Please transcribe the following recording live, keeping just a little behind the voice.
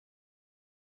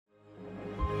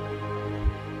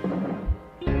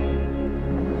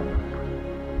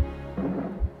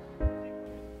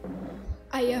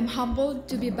am humbled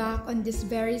to be back on this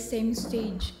very same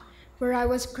stage, where I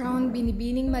was crowned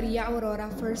Binibining Maria Aurora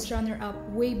First Runner-Up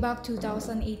way back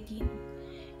 2018,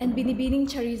 and Binibining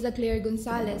Charissa Claire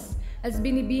Gonzalez as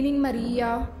Binibining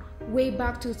Maria way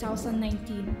back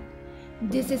 2019.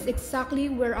 This is exactly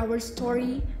where our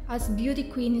story as beauty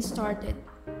queen started.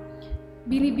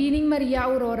 Binibining Maria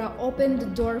Aurora opened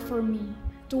the door for me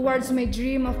towards my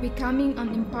dream of becoming an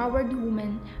empowered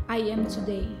woman I am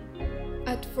today.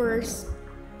 At first,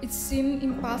 it seemed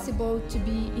impossible to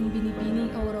be in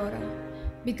Binibining Aurora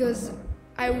because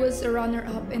I was a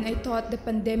runner-up and I thought the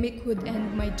pandemic would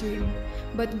end my dream,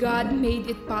 but God made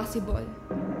it possible.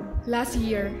 Last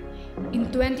year,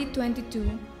 in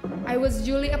 2022, I was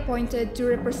duly appointed to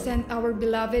represent our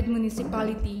beloved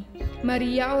municipality,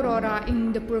 Maria Aurora,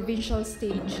 in the provincial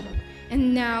stage.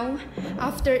 And now,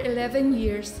 after 11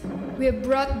 years, we have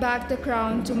brought back the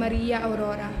crown to Maria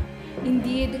Aurora.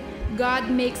 Indeed,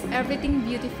 God makes everything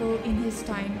beautiful in His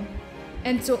time.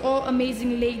 And to all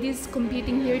amazing ladies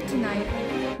competing here tonight,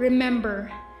 remember,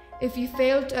 if you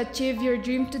fail to achieve your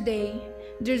dream today,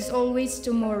 there's always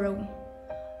tomorrow.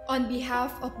 On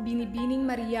behalf of Binibining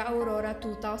Maria Aurora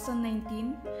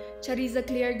 2019, Charissa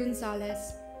Claire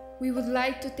Gonzalez, we would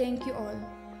like to thank you all.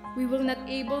 We will not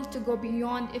able to go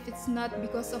beyond if it's not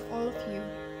because of all of you.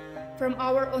 From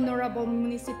our Honorable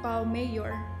Municipal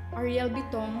Mayor, Ariel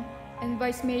Bitong, and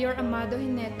Vice Mayor Amado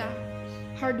Hineta,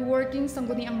 hardworking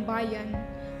Sangguniang Bayan,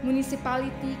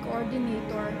 Municipality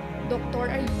Coordinator, Dr.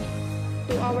 Ayi,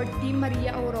 to our Team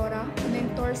Maria Aurora,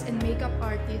 mentors and makeup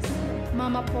artists,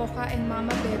 Mama Poca and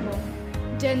Mama Bebong,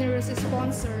 generous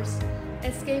sponsors,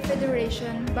 SK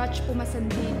Federation, Batch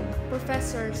Pumasandin,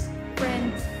 professors,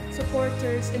 friends,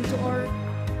 supporters, and to our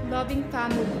loving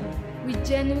family, we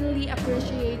genuinely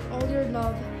appreciate all your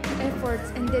love, efforts,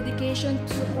 and dedication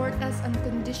to support us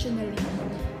unconditionally.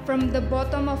 From the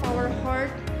bottom of our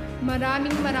heart,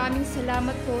 maraming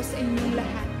salamat po sa inyong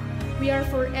lahat. We are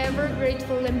forever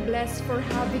grateful and blessed for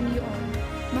having you on.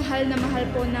 Mahal na mahal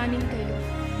po namin kayo.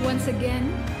 Once again,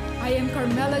 I am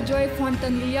Carmela Joy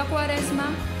Fontanilla CUARESMA,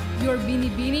 your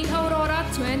Binibining Aurora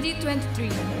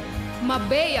 2023.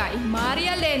 Mabea y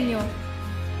Maria Leño.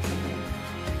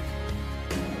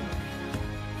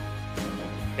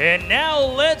 And now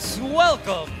let's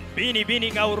welcome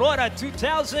Binibining Aurora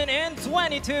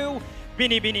 2022,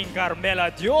 Binibining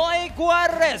Carmela Joy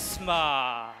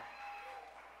CUARESMA.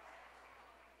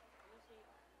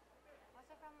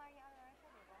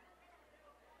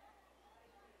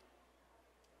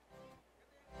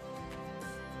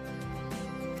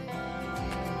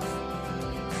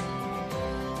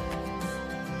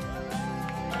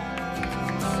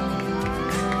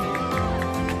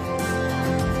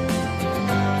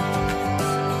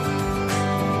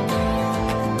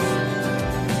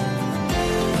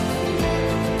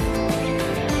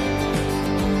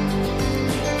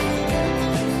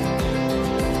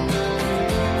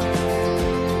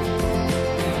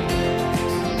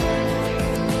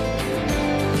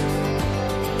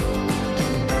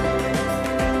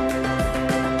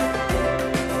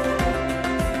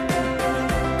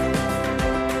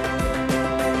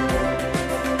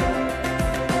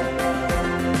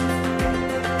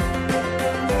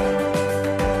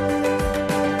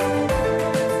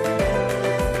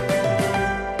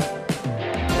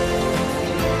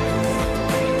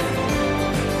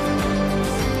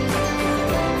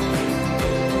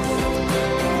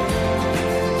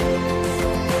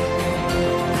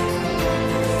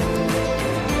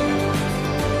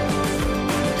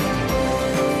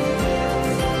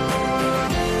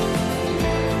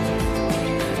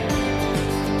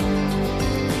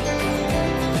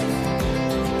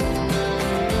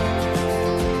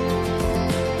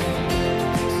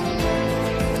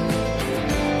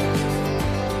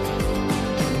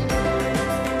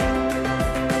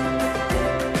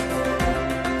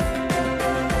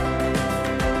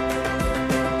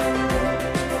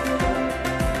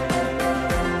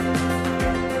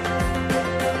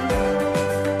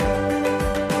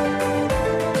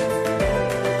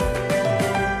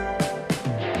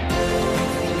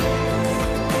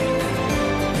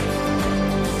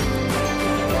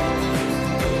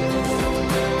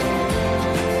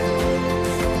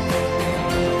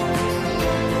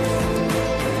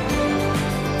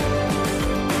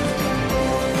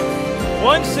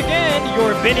 Once again,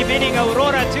 your Binibining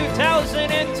Aurora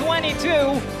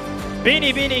 2022,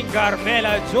 Binibining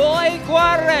Carmela Joy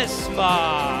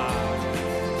CUARESMA.